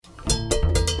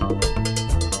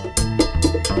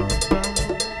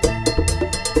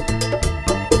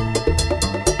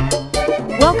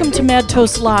Welcome to Mad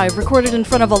Toast Live, recorded in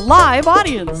front of a live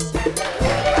audience.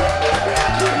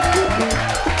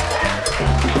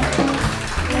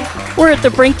 We're at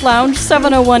the Brink Lounge,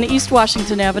 701 East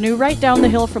Washington Avenue, right down the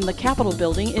hill from the Capitol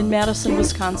Building in Madison,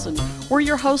 Wisconsin. We're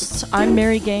your hosts. I'm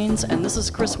Mary Gaines, and this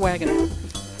is Chris Wagoner.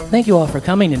 Thank you all for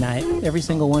coming tonight, every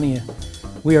single one of you.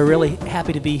 We are really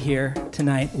happy to be here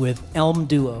tonight with Elm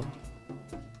Duo.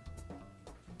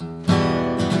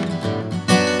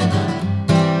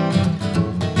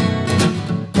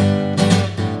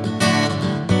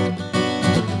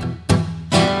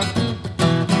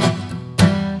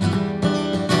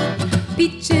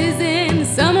 Peaches in the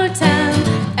summertime,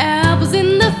 apples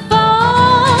in the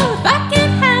fall. If I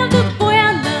can't have the boy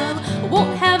I love, I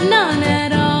won't have none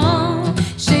at all.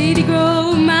 Shady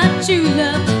Grove, my true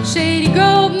love. Shady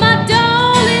Grove, my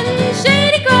darling.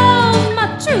 Shady Grove,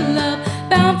 my true love.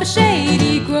 Bound for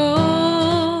Shady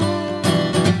Grove.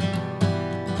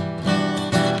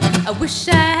 I wish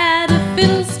I had a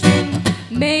fiddle string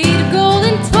made of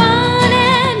golden twine,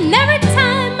 and every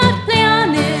time I play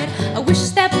on it, I wish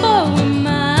that boy were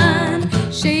mine.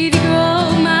 Shady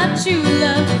Grove, my true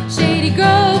love. Shady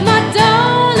Grove, my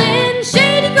darling.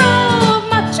 Shady Grove,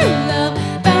 my true love.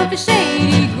 Bound for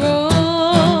Shady Grove.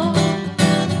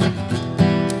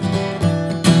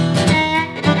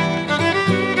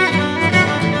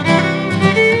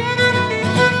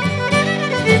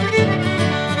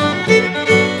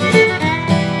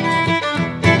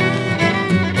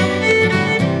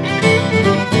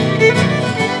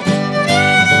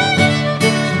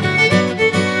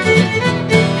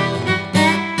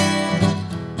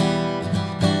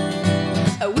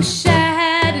 I wish I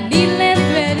had a needle and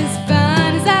thread as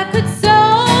fine as I could sew.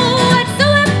 I'd sew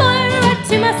that boy right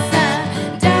to my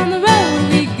side. Down the road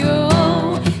we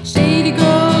go. Shady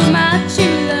Grove, my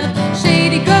true love.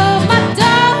 Shady Grove, my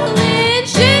darling.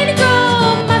 Shady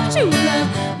Grove, my true love.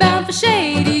 Bound for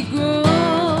Shady Grove.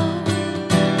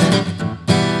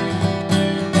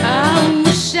 I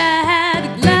wish I had a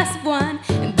glass of wine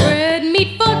and bread and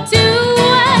meat for two.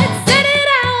 I'd set it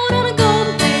out on a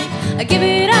golden plate. I'd give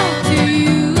it all to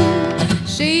you.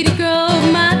 Shady Grove,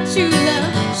 my true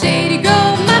love. Shady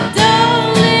Grove, my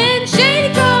darling.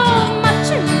 Shady Grove, my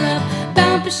true love.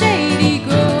 Bound for Shady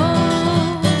Grove.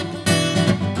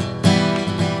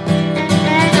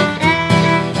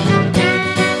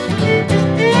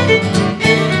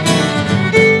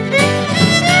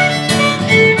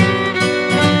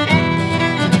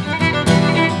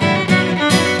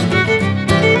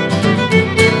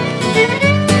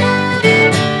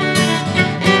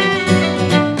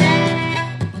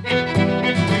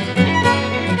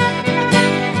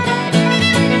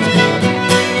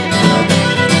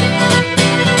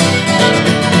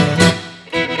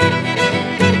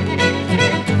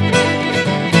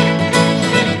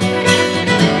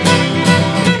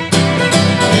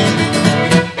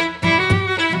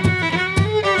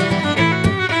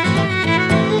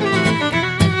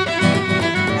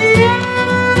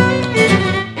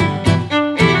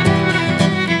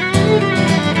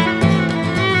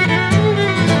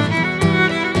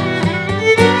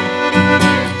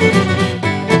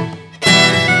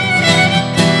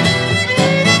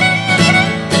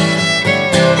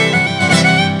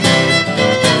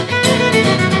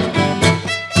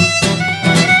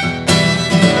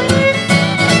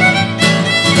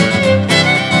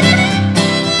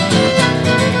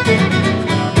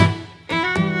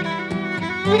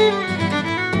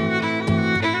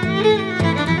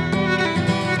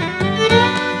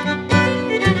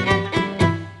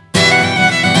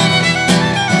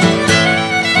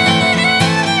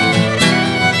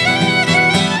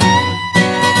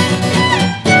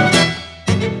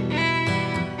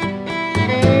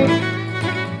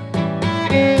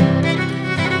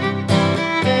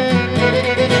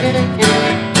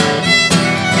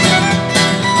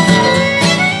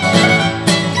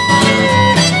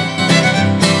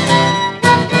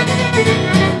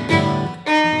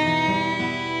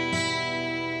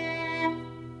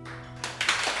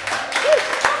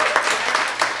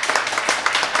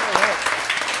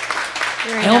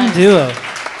 Elm Duo.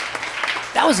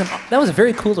 That was a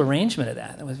very cool arrangement of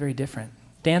that. That was very different.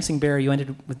 Dancing Bear, you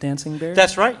ended with Dancing Bear?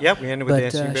 That's right. Yeah, we ended with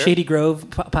Dancing Bear. Shady Grove,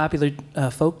 popular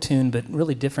folk tune, but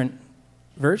really different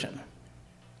version.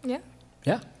 Yeah.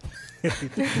 Yeah.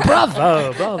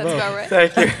 Bravo, bravo. That's about right.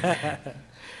 Thank you.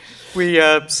 We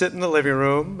sit in the living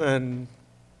room and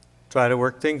try to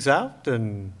work things out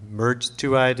and merge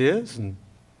two ideas, and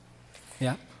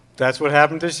Yeah. that's what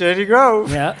happened to Shady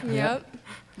Grove. Yeah. Yep.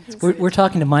 We're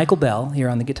talking to Michael Bell here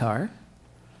on the guitar.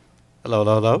 Hello,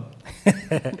 hello, hello.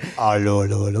 Hello,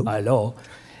 hello, hello. Hello.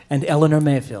 And Eleanor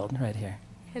Mayfield, right here.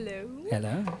 Hello.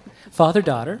 Hello.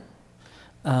 Father-daughter.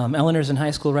 Eleanor's in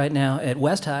high school right now at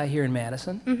West High here in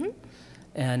Madison.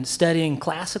 And studying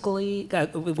classically,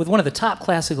 with one of the top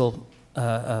classical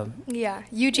Yeah,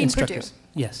 Eugene instructors. Purdue.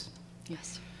 Yes.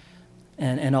 Yes.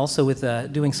 And also with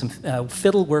doing some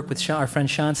fiddle work with our friend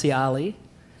Shansi Ali,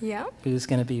 Yeah. who's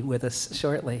going to be with us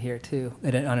shortly here too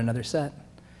on another set.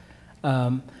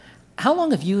 How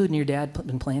long have you and your dad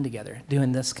been playing together,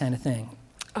 doing this kind of thing?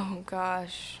 Oh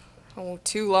gosh. Oh,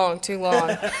 too long.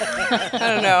 I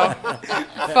don't know.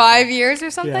 5 years or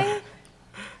something? Yeah.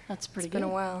 That's pretty It's good. been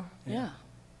a while. Yeah.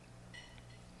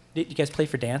 Did you guys play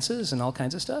for dances and all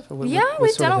kinds of stuff? Or what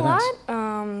We've sort done of a events?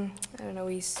 lot. I don't know,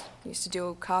 we used to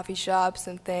do coffee shops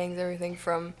and things, everything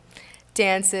from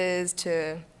dances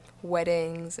to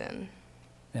weddings and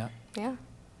Yeah. yeah.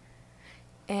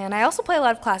 And I also play a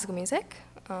lot of classical music.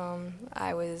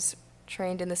 I was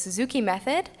trained in the Suzuki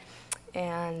method,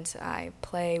 and I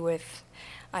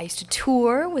used to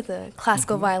tour with a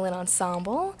classical violin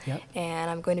ensemble, Yep. and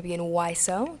I'm going to be in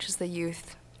WISO, which is the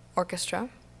youth orchestra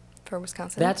for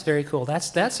Wisconsin. That's very cool.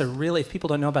 That's a really, if people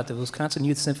don't know about the Wisconsin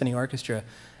Youth Symphony Orchestra,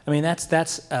 I mean, that's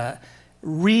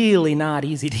really not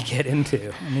easy to get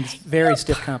into. I mean, it's very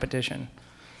stiff competition.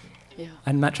 Yeah.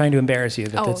 I'm not trying to embarrass you,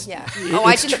 but Oh that's, yeah. it- Oh,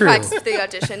 I it's didn't true. practice for the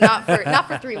audition. Not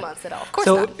for 3 months at all. Of course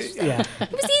So, not. yeah.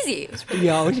 It was easy. It was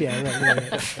Yeah, oh, yeah,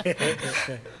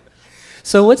 right.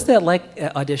 So what's that like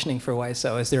auditioning for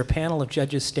WISO? Is there a panel of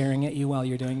judges staring at you while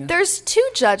you're doing this? There's 2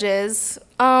 judges.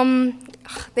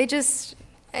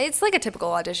 It's like a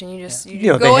typical audition. You just you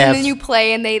You know, go they in have- and you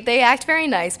play, and they act very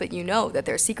nice, but you know that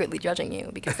they're secretly judging you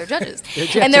because they're judges,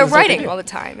 They're and they're judges, writing okay. all the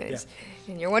time.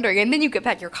 And you're wondering, and then you get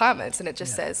back your comments, and it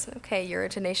just says, "Okay, your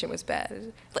intonation was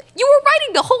bad." Like you were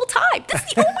writing the whole time.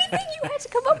 That's the only thing you had to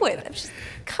come up with. I'm just,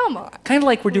 come on. Kind of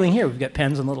like we're doing here. We've got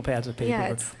pens and little pads of paper. Yeah,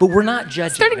 it's- but we're not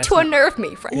judging. Starting That's to not- unnerve me,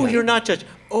 Oh, frankly. you're not judging.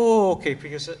 Oh, okay,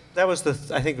 because that was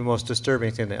I think the most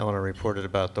disturbing thing that Eleanor reported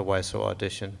about the WISO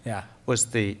audition. Yeah. Was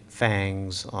the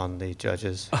fangs on the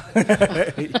judges.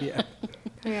 Yeah.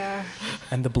 Yeah.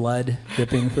 And the blood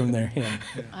dripping from their hand.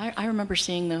 I remember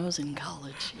seeing those in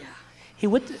college. Yeah. Hey,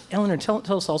 Eleanor, tell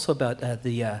us also about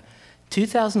the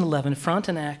 2011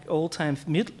 Frontenac Old Time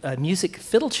Music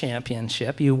Fiddle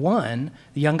Championship. You won,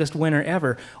 the youngest winner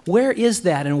ever. Where is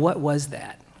that, and what was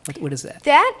that? What is that?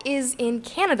 That is in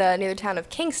Canada, near the town of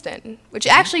Kingston, which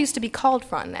actually used to be called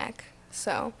Frontenac.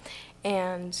 So,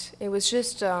 and it was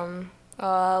just a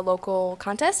local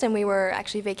contest, and we were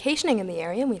actually vacationing in the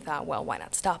area, and we thought, well, why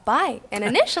not stop by? And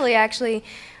initially, actually,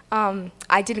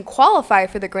 I didn't qualify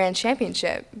for the grand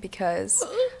championship because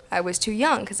I was too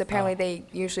young. Because apparently, they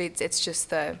usually it's just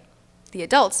the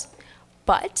adults,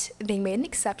 but they made an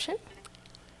exception,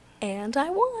 and I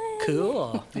won.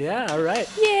 Cool. Yeah, all right.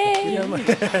 Yay!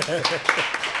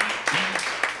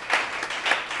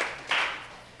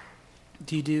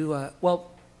 Do you do, want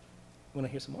to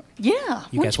hear some more? Yeah.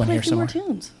 You Why guys don't wanna play hear a few some more more?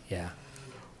 tunes? Yeah.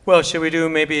 Well, should we do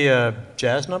maybe a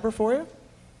jazz number for you?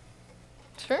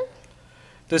 Sure.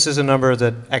 This is a number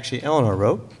that actually Eleanor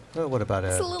wrote. What about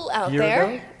It's a little out year there,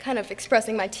 ago? kind of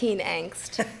expressing my teen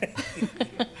angst.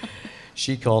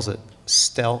 She calls it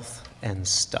Stealth and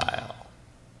Style.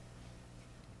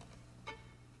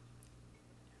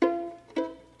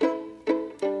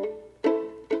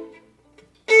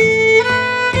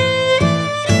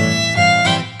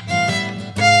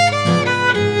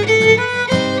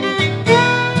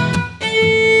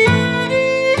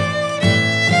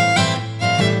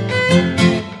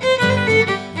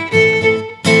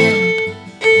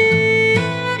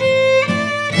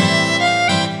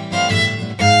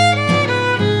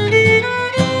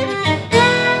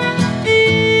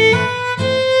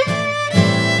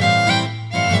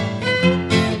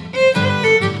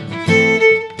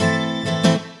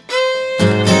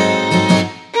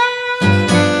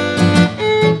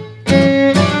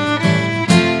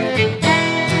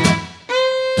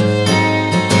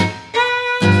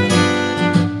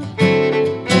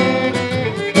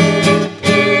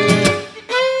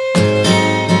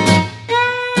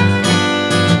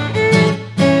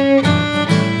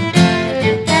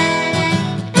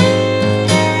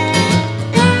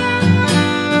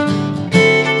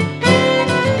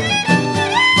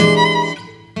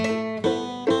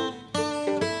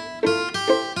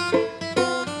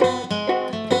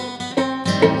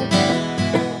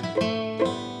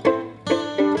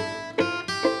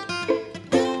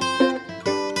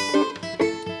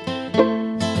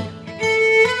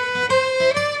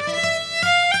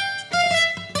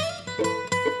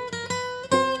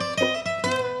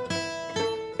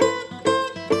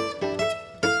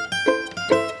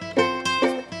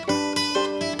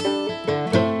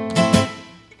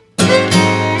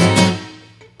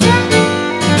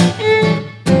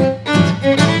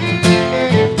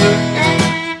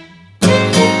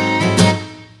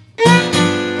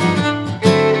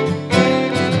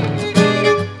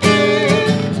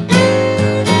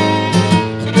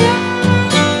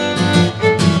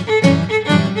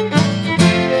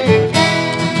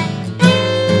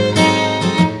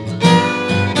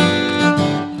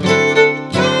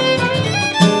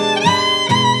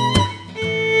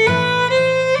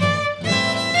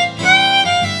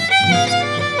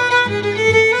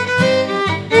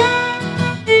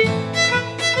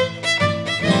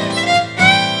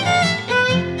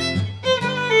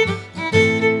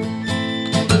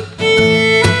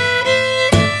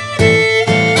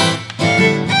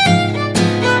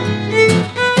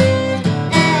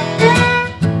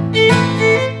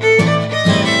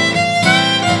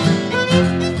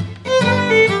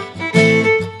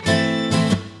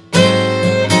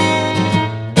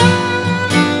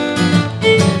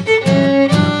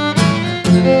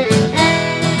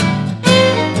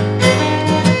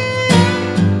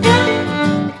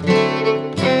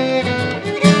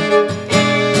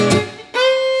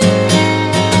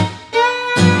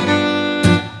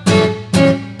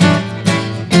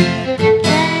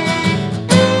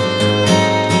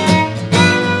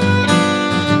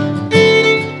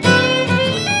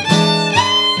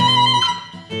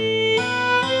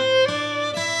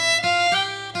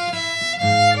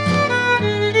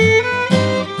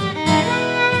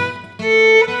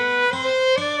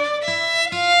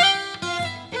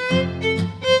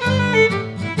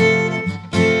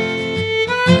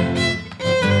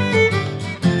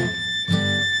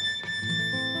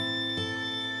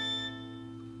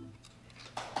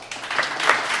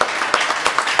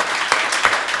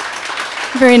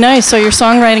 Very nice. So your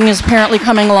songwriting is apparently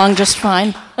coming along just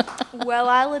fine. Well,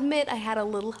 I'll admit I had a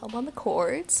little help on the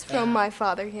chords from my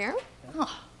father here. Well,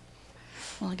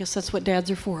 I guess that's what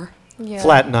dads are for. Yeah.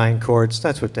 Flat 9 chords,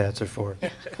 that's what dads are for.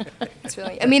 It's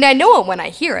really, I mean, I know it when I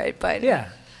hear it, but Yeah.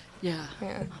 Yeah.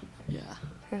 yeah. Yeah.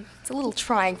 It's a little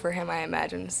trying for him, I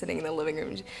imagine, sitting in the living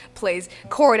room, plays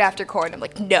chord after chord, and I'm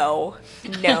like, no,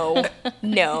 no,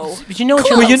 no. But you know what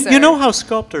Well, Closer. you know how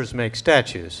sculptors make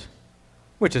statues,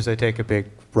 which is they take a big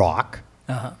rock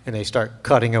Uh-huh. and they start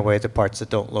cutting away the parts that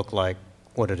don't look like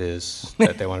what it is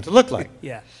that they want it to look like.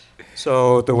 Yeah.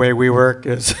 So the way we work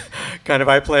is kind of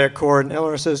I play a chord and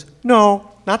Eleanor says,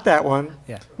 no, not that one.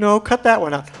 Yeah. No, cut that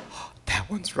one out. That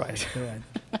one's right.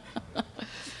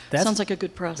 That's, Sounds like a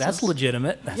good process. That's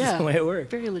legitimate. That's Yeah. the way it works.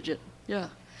 Very legit. Yeah.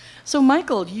 So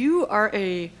Michael, you are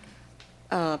a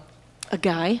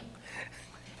guy,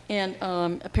 and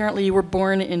apparently you were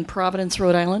born in Providence,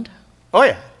 Rhode Island. Oh,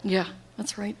 yeah. Yeah,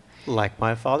 that's right. Like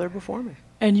my father before me.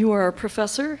 And you are a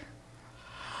professor.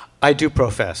 I do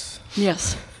profess.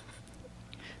 Yes.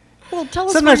 Well, tell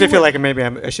us. Sometimes where I you feel went- like maybe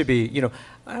I should be,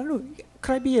 I don't know,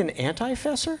 could I be an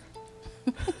anti-fesser?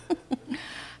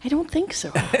 I don't think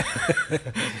so.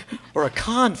 Or a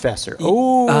confessor?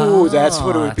 Oh, that's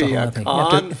what it would that's a be, whole a other thing. You have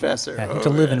to- confessor. Yeah, you have to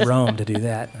live in Rome to do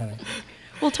that.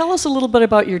 Well, tell us a little bit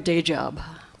about your day job.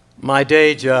 My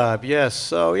day job, yes.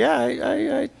 So, yeah,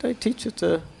 I teach at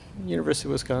the University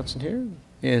of Wisconsin here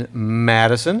in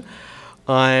Madison.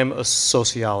 I'm a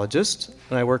sociologist,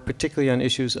 and I work particularly on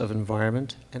issues of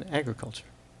environment and agriculture.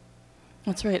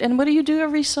 That's right. And what do you do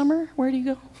every summer? Where do you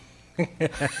go?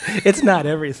 It's not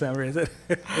every summer, is it?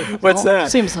 What's Well, that?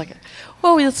 Seems like it.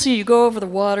 Well, let's see. You go over the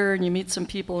water and you meet some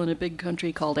people in a big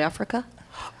country called Africa.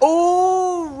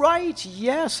 Oh, right.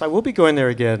 Yes, I will be going there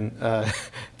again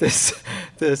this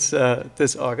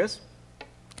August.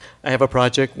 I have a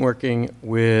project working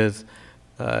with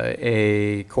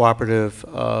a cooperative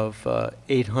of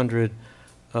 800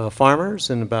 farmers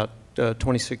in about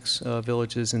 26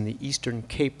 villages in the Eastern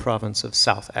Cape province of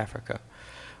South Africa.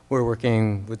 We're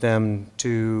working with them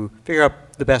to figure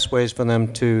out the best ways for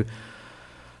them to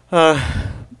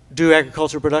do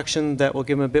agricultural production that will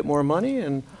give them a bit more money,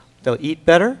 and they'll eat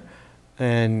better,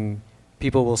 and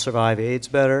people will survive AIDS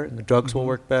better, and the drugs will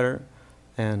work better,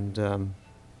 and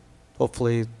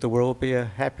hopefully the world will be a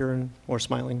happier and more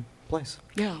smiling place.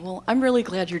 Yeah, well, I'm really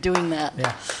glad you're doing that.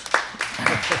 Yeah.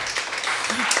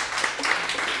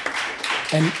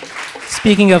 And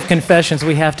speaking of confessions,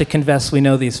 we have to confess we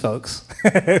know these folks.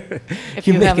 If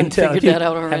you may haven't can tell- figured if you that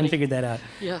out already. Haven't figured that out.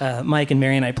 Yeah. Mike and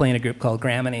Mary and I play in a group called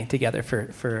Grammy together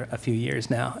for a few years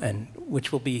now, and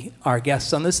which will be our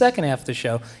guests on the second half of the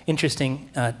show. Interesting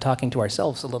talking to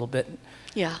ourselves a little bit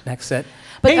Yeah. next set.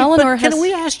 But Hey, Eleanor has... can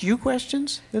we ask you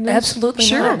questions? in this? Absolutely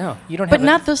Sure. not. No, you don't have But a-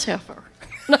 not this half hour.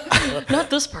 Not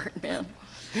this part, man.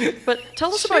 But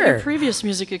tell us about your Sure. previous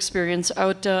music experience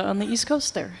out on the East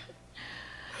Coast there.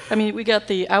 I mean, we got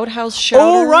the Outhouse Shouters.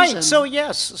 Oh, right. and- So,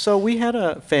 yes. So we had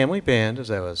a family band as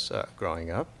I was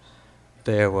growing up.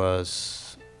 There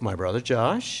was my brother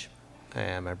Josh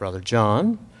and my brother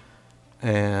John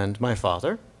and my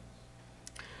father.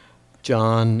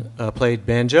 John played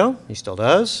banjo. He still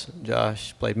does.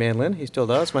 Josh played mandolin. He still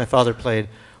does. My father played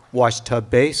washtub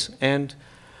bass and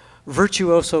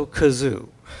virtuoso kazoo.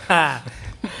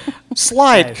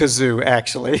 Slide Nice. kazoo,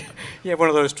 actually. You have one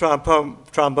of those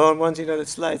trombone ones, that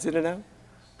slides in and out?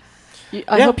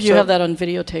 I Yeah, hope you so- have that on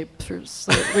videotape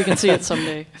so that we can see it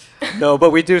someday. No,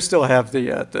 but we do still have the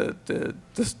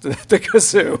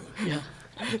kazoo, Yeah.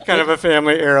 kind of a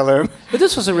family heirloom. But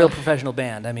this was a real professional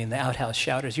band. I mean, the Outhouse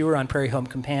Shouters. You were on Prairie Home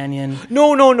Companion.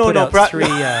 No, Put out bro- three.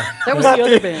 That was Not the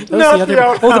other the- band. That was Not the other. the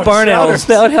Oh, the Outhouse Barn Owls. Shouters.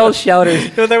 The Outhouse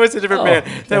Shouters. No, that was a different Oh, band.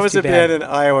 that's That was too a band bad. in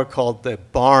Iowa called the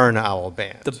Barn Owl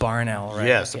Band. The Barn Owl, right?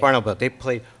 Yes, the okay. Barn Owl Band. They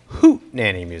played hoot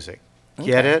nanny music.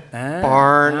 Get it? Ah.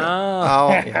 Barn Oh. Owl.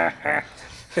 Yeah.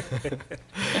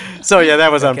 So yeah,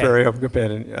 that was on Okay. Prairie Home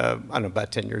Companion. I don't know,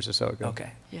 about 10 years or so ago.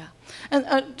 Okay. Yeah. And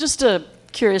just a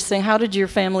curious thing, how did your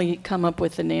family come up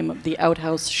with the name of the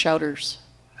Outhouse Shouters?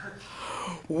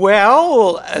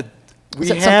 Well, we Is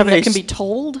that have something a that can be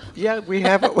told? Yeah, we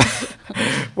have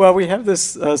well, we have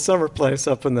this summer place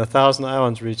up in the Thousand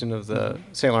Islands region of the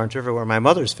St. Lawrence River where my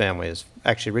mother's family is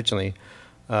actually originally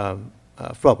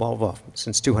well,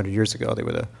 since 200 years ago, they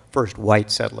were the first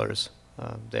white settlers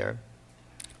there.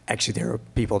 Actually, there were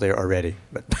people there already,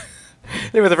 but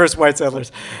they were the first white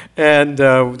settlers. And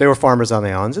they were farmers on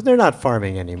the islands, and they're not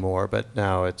farming anymore, but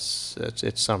now it's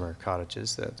summer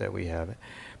cottages that we have.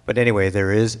 But anyway,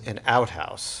 there is an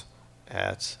outhouse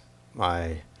at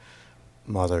my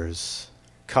mother's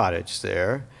cottage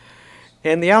there.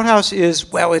 And the outhouse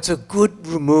is, well, it's a good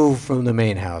remove from the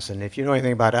main house. And if you know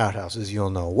anything about outhouses,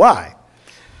 you'll know why.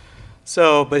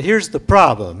 So, but here's the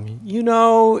problem. You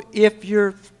know, if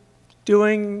you're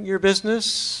doing your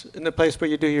business in the place where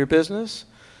you do your business,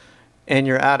 and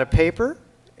you're out of paper,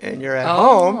 and you're at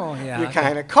home, you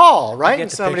kind of call, right?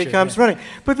 And somebody comes running.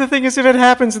 But the thing is, if it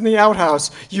happens in the outhouse,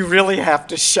 you really have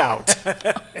to shout.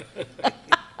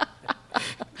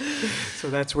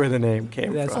 So that's where the name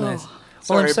came That's from. nice.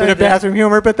 Sorry, a bit of bathroom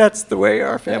humor, but that's the way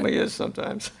our family is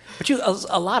sometimes. But you,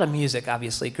 a lot of music,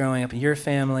 obviously, growing up in your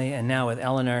family and now with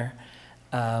Eleanor.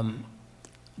 Does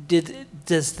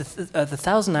the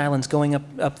Thousand Islands going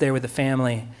up there with the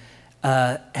family,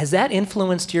 has that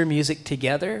influenced your music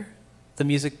together? The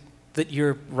music that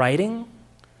you're writing,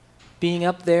 being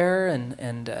up there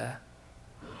and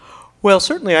Well,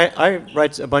 certainly I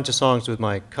write a bunch of songs with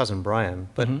my cousin Brian,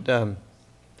 but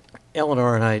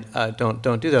Eleanor and I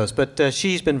don't do those. But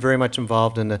she's been very much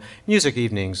involved in the music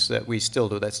evenings that we still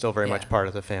do. That's still very much part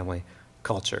of the family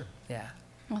culture. Yeah.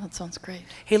 Well, that sounds great.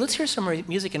 Hey, let's hear some more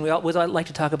music, and we'd like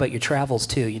to talk about your travels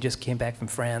too. You just came back from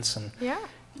France, and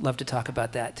love to talk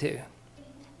about that too.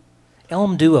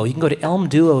 Elm Duo. You can go to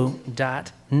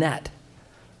elmduo.net.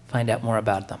 Find out more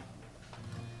about them.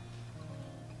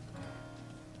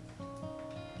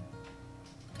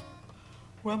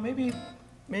 Well, maybe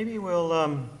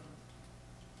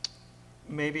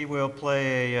we'll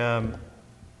play an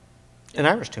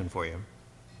Irish tune for you.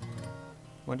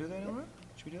 Want to do that, Eleanor?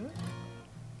 Should we do that?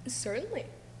 Certainly.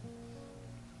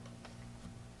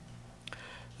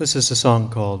 This is a song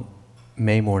called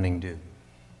May Morning Dew.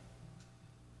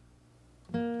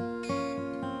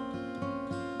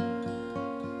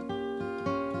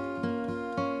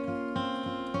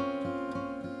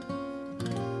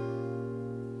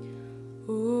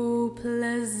 Oh,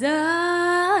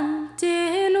 pleasant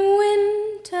in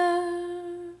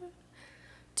winter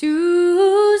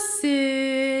to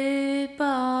sit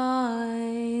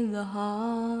by the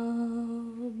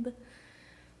hob,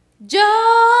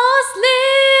 just listening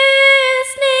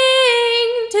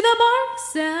to the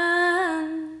barks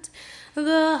and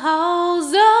the howls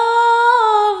of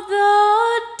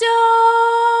the dog,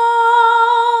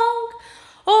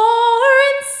 or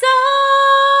in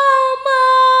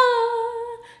summer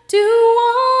to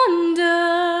wander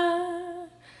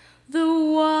the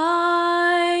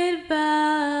wide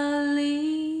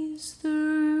valleys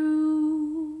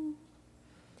through,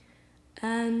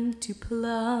 and to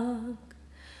pluck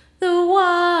the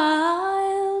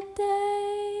wild daisies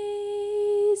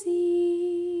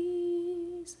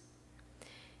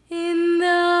in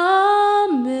the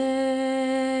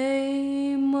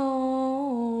May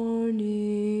morning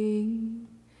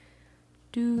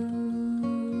dew.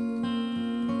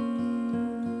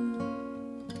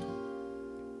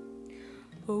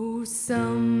 Oh,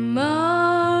 summer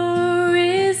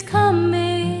is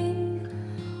coming.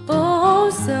 Oh,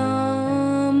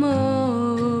 summer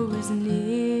is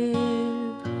near.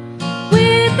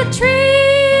 With the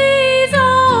trees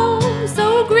all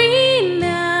so green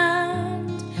and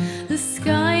the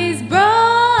skies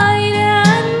bright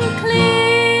and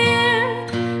clear,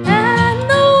 and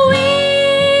the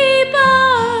wee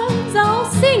birds all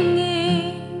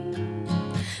singing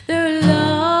their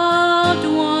loved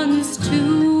ones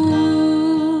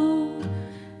too,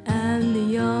 and the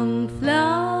young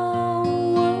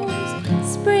flowers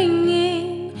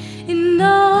springing in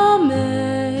the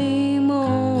May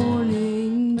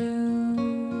morning dew.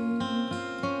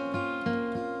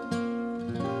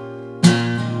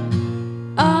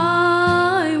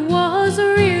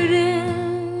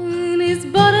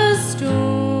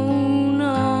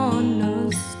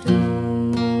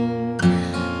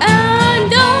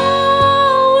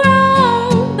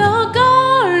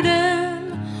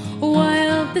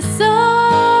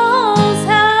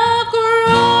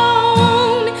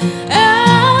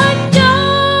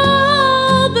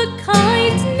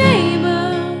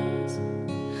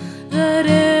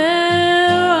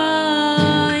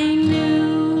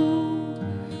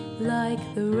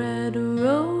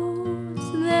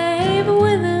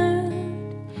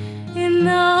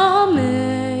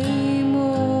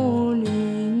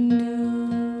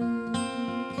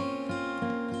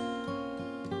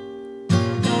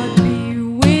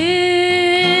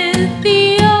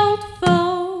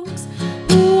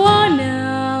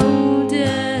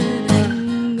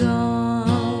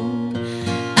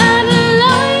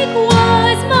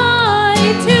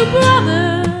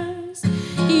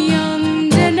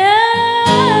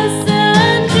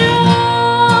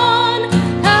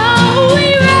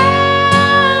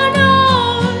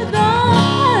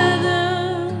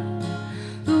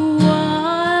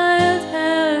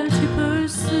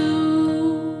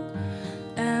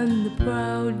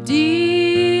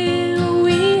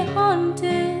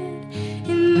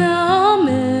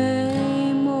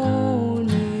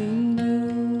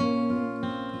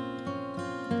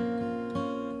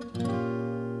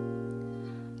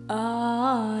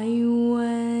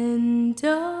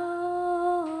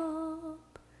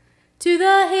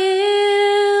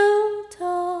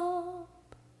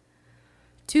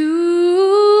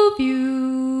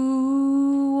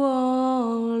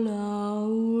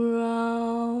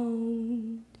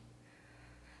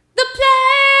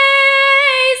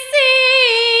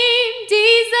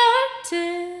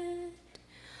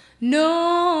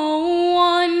 no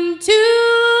one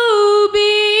to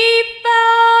be found.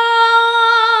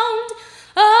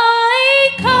 I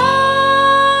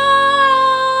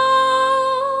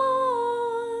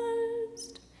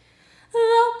caused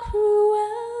the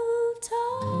cruel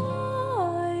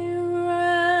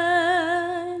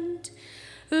tyrant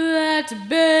that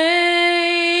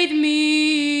bade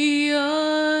me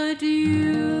adieu,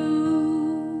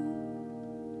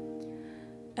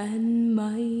 and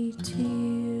my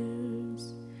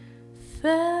tears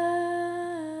fell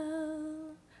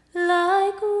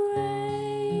like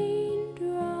raindrops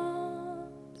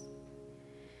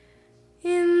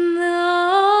in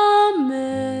the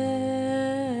May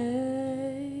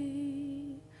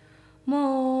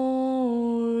morning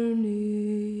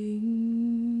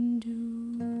dew.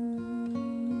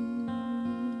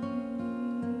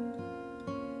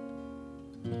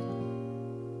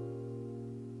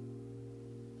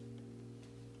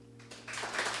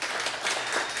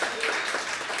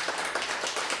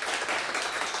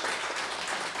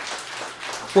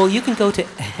 Well, you can go to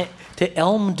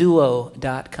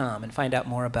elmduo.com and find out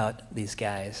more about these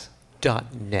guys.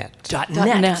 .net. .net.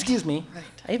 .net. Excuse me. Right.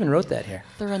 I even wrote that here.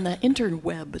 They're on the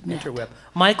interweb net. Interweb.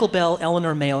 Michael Bell,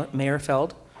 Eleanor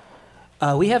Meyerfeld.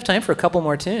 We have time for a couple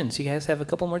more tunes. You guys have a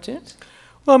couple more tunes?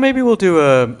 Well, maybe we'll do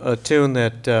a tune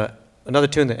that another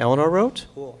tune that Eleanor wrote.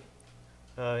 Cool.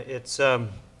 We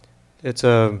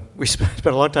spent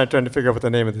a long time trying to figure out what the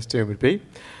name of this tune would be,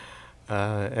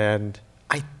 and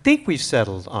I think we've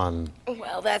settled on.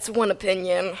 Well, that's one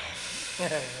opinion.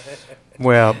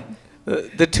 Well,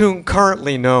 the tune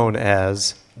currently known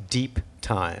as Deep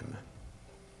Time.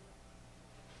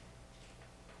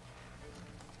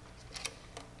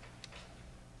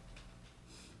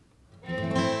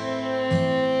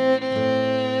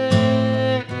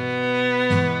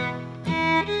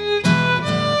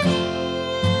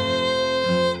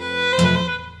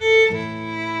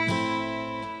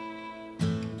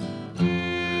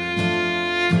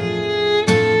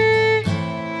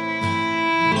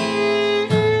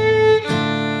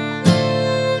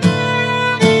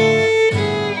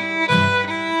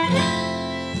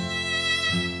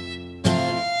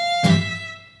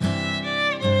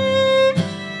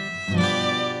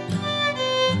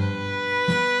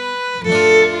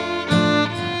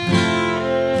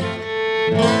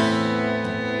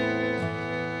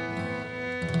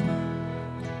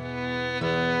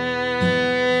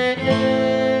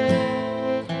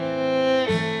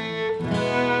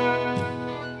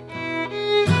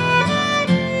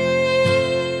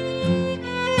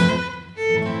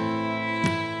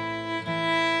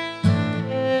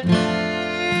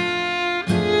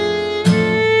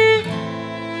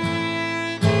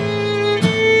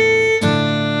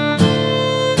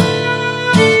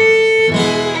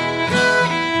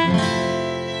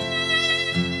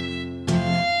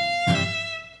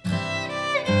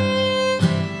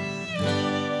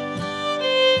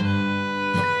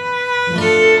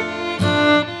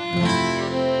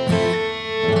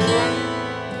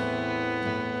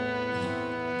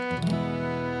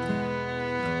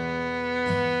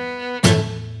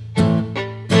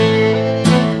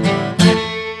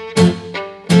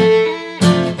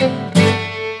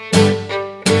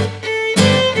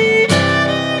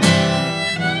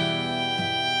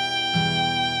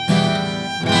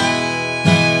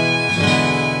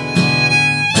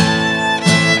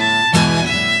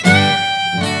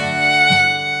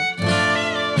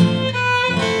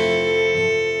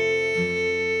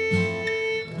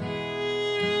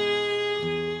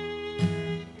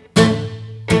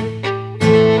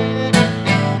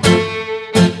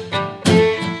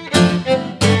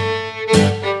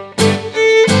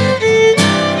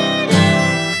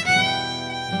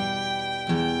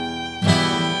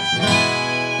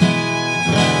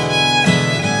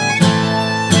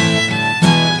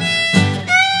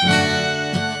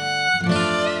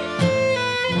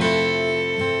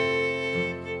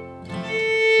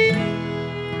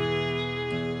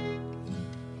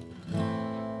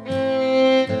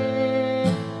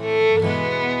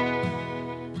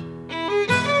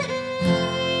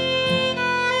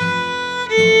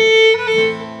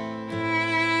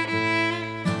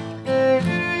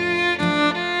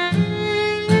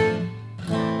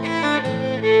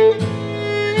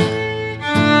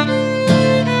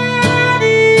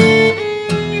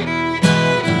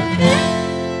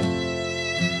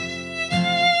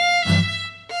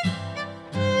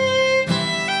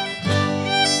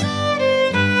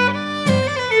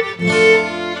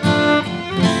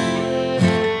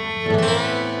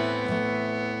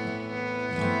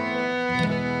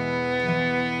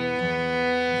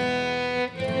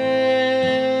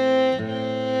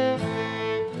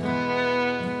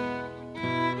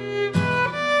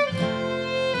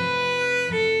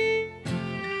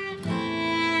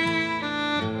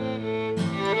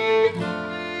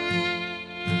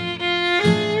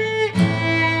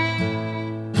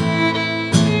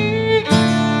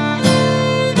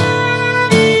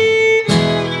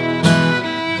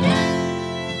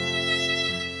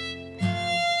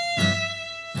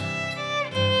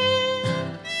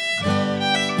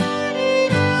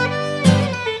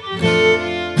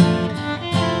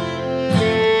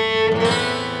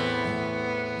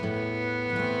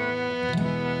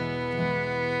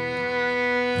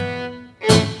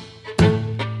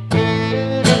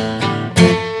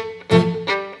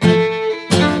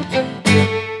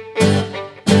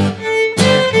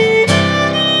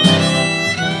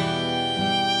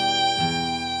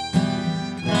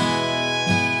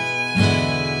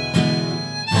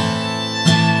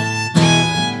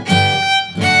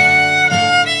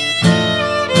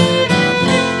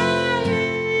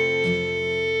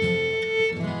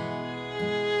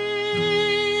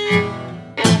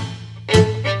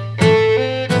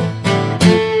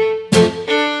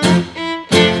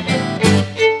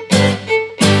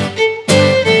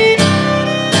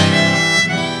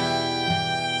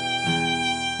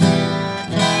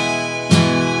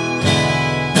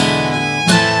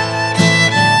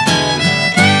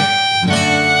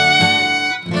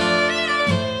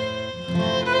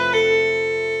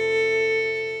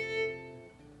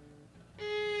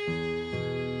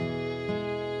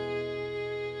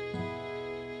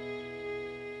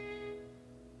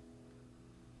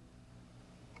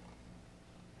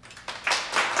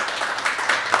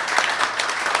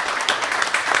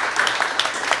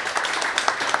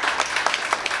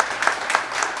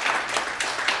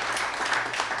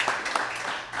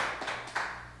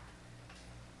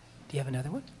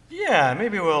 Yeah,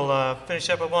 maybe we'll finish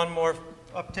up with one more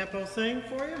up-tempo thing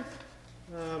for you.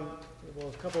 Well,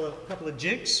 a couple of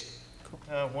jigs.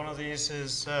 One of these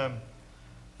is a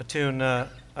tune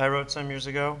I wrote some years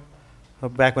ago,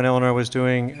 back when Eleanor was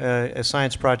doing a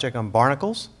science project on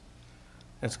barnacles.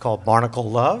 It's called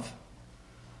Barnacle Love.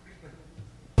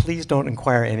 Please don't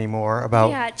inquire any more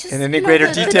about in any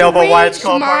greater detail about why it's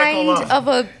called Barnacle Love. Mind of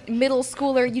a middle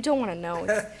schooler, you don't want to know.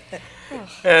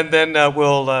 And then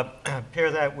we'll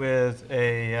pair that with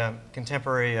a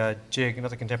contemporary jig,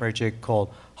 another contemporary jig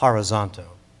called Horizonto.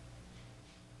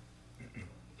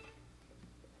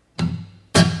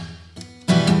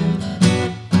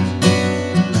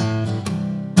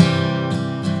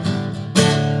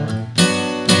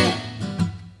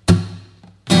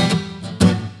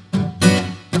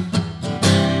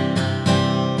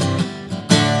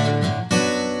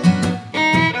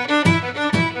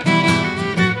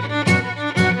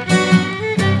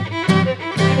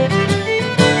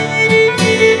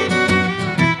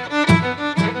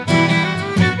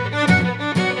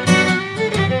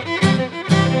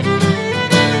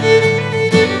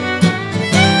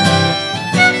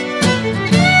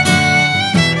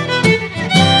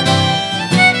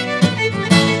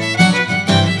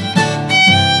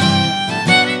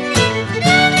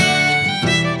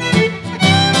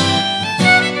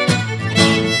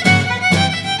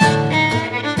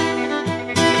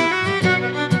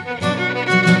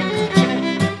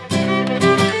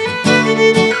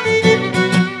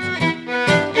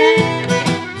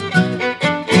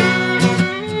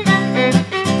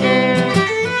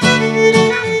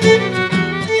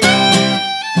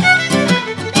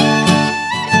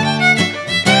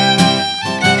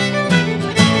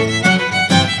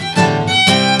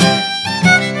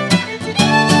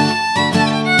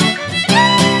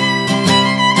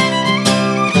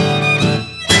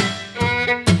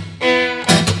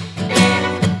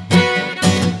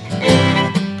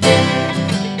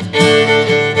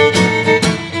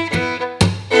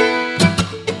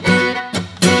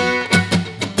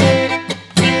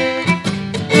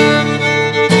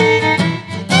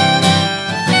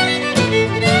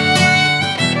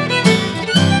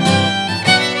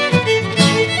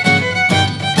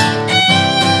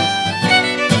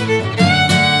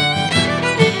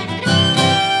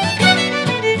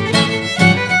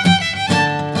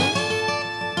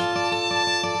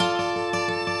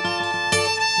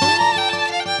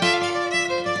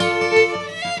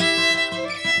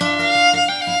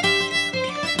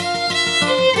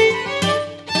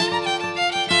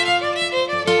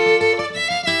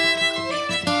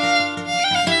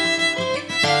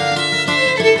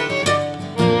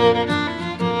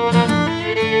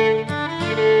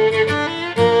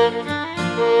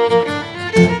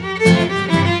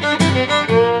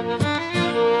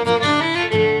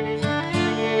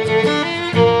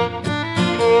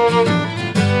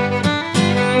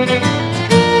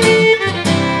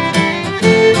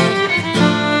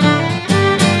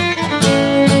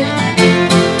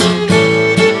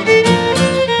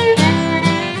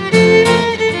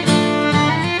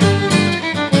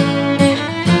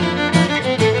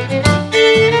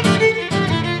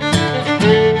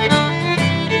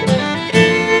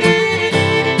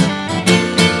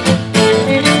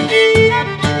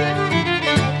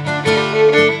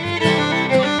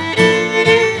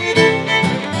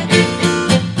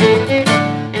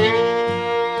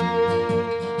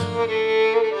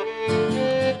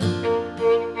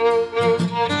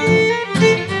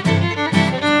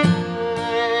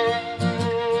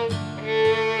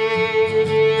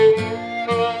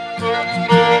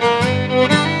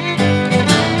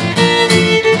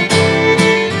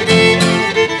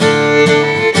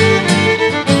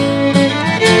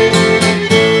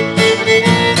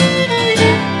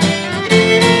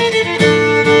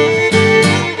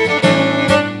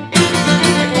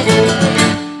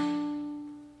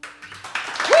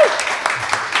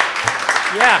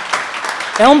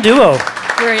 Elm Duo.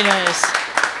 Very nice.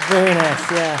 Very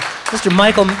nice, yeah. Mr.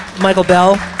 Michael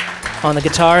Bell on the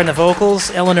guitar and the vocals.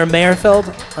 Eleanor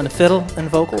Meyerfeld on the fiddle and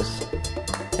vocals.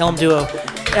 Elm Duo.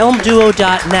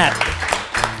 ElmDuo.net.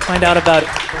 Find out about it.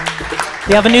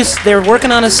 They have they're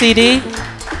working on a CD.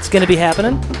 It's going to be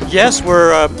happening. Yes,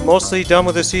 we're mostly done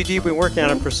with the CD. We've been working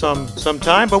on it for some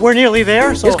time, but we're nearly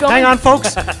there, so hang on,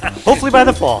 folks. Hopefully by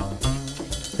the fall.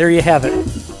 There you have it.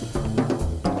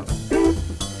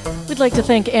 We'd like to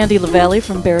thank Andy LaValle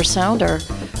from Bear Sound, our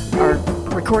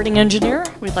recording engineer.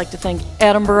 We'd like to thank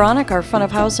Adam Baronic, our front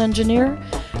of house engineer.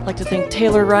 I'd like to thank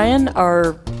Taylor Ryan,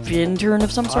 our intern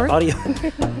of some sort. Audio.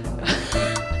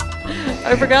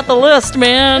 I forgot the list,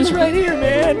 man. It's right here,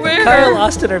 man. Where? Kyle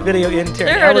Austin, our video intern.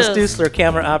 There it Alice is. Dusler,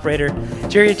 camera operator.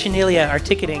 Jerry Chinelia, our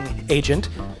ticketing agent.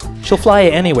 She'll fly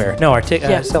you anywhere. No, our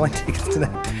Yeah. selling tickets to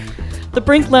that. The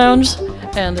Brink Lounge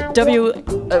and WORT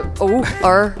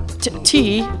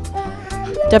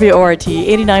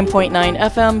 89.9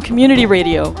 FM Community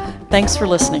Radio. Thanks for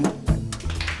listening.